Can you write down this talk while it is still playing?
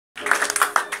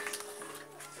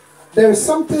There is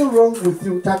something wrong with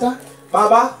you, Tata.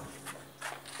 Baba.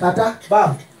 Tata.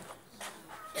 Baba.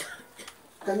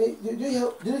 Can you hear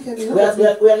me? We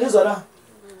are listening.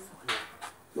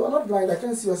 You are not blind. I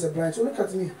can't see you as a blind. So look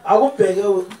at me. I will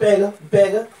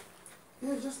beggar.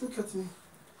 Yeah, just look at me.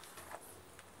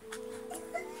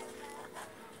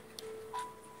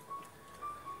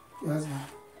 Your husband.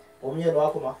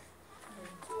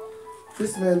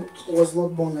 This man was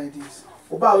not born like this.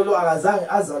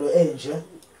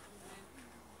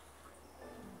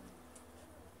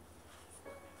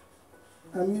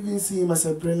 I'm even seeing him as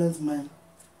a brilliant man.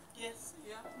 Yes,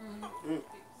 yeah.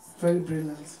 Very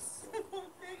brilliant.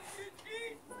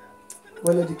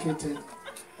 Well educated.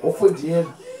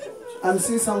 I'm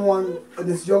seeing someone in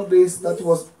his young days that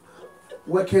was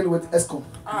working with ESCOM.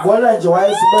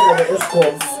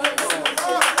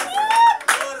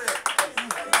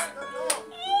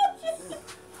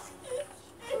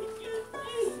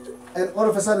 And all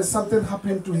of a sudden something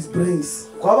happened to his brains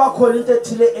and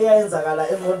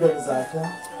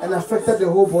affected the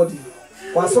whole body.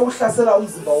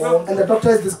 And the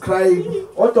doctors describe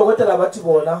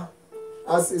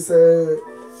as it's a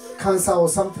cancer or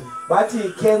something. Am I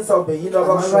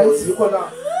right?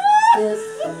 Yes.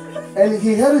 And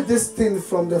he heard this thing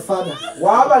from the father.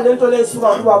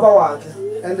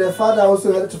 And the father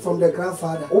also heard it from the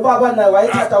grandfather.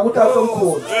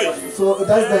 So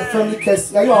that's the family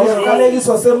curse. Are you aware?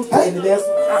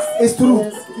 It's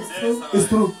true. It's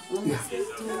true. Yeah.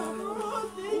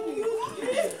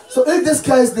 So if this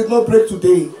curse did not break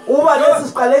today, he's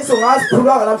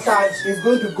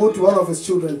going to go to one of his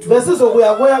children too.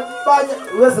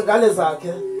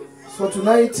 So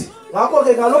tonight,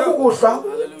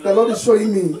 the Lord is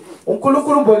showing me we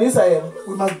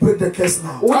must break the curse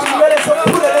now.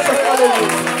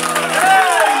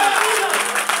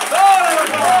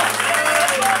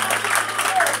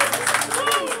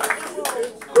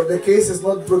 If the case is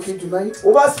not broken tonight, it's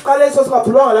going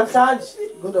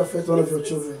to affect one of your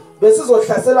children. The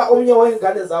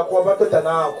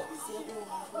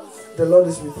Lord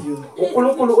is with you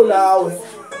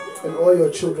and all your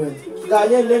children are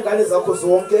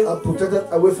protected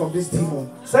away from this demon.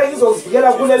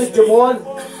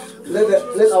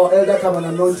 Let our elder come and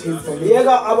anoint him for me.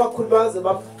 Come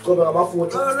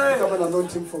and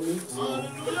anoint him for me.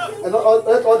 And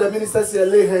let all the ministers here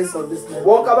lay hands on this man.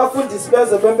 All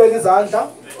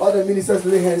the ministers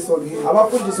lay hands on him.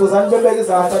 After the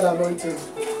anointing.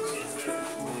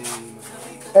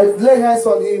 And lay hands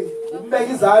on him.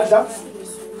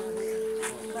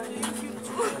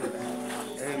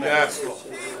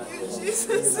 Yes.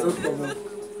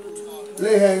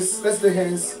 Lay hands. Let's lay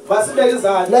hands.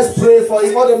 Let's pray for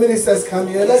him. All the ministers come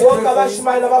here. Let's pray for him.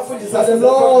 That the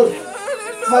Lord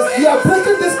must. We are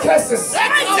breaking these curses.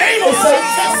 It's a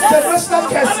generational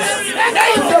curses.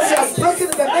 Today we are breaking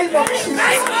in the name of Jesus. We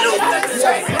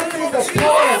are breaking the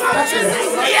power of darkness.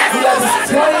 We are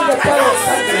destroying the power of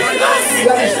darkness. We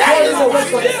are destroying the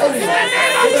works of the enemy.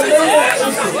 In the name of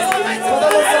Jesus.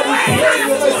 Father, Lord God, we pray in your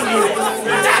mighty name. We break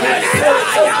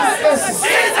every curses. In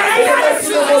the mighty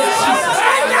name of Jesus. We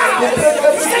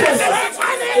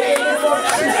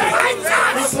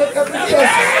break every curse. In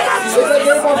the name of Jesus. We break every curse. In the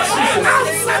name of Jesus.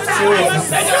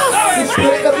 We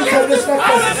break every generational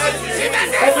curse.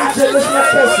 Every generational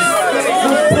curse. We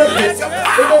break it. In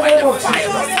the name of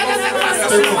Jesus.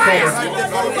 Thank you, Father.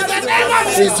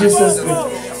 In Jesus' name.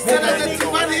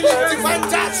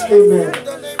 Amen.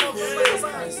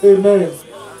 Amen.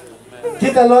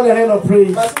 Give the Lord a hand of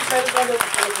praise.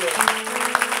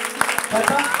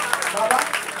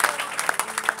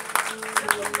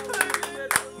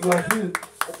 You are healed.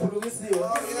 Only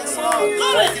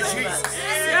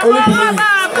believe.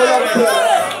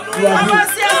 You are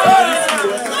healed.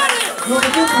 You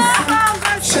begin to see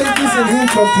changes in him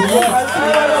from tonight.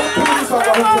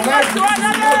 Tonight, you see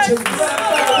more changes.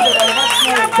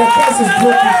 The curse is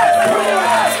broken.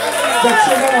 The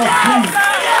children are free.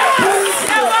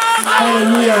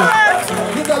 Hallelujah.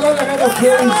 Give the Lord a hand of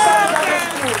praise.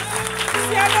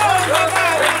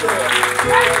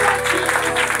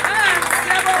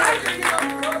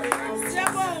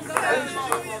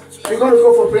 We're going to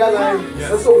go for prayer line.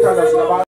 Let's go.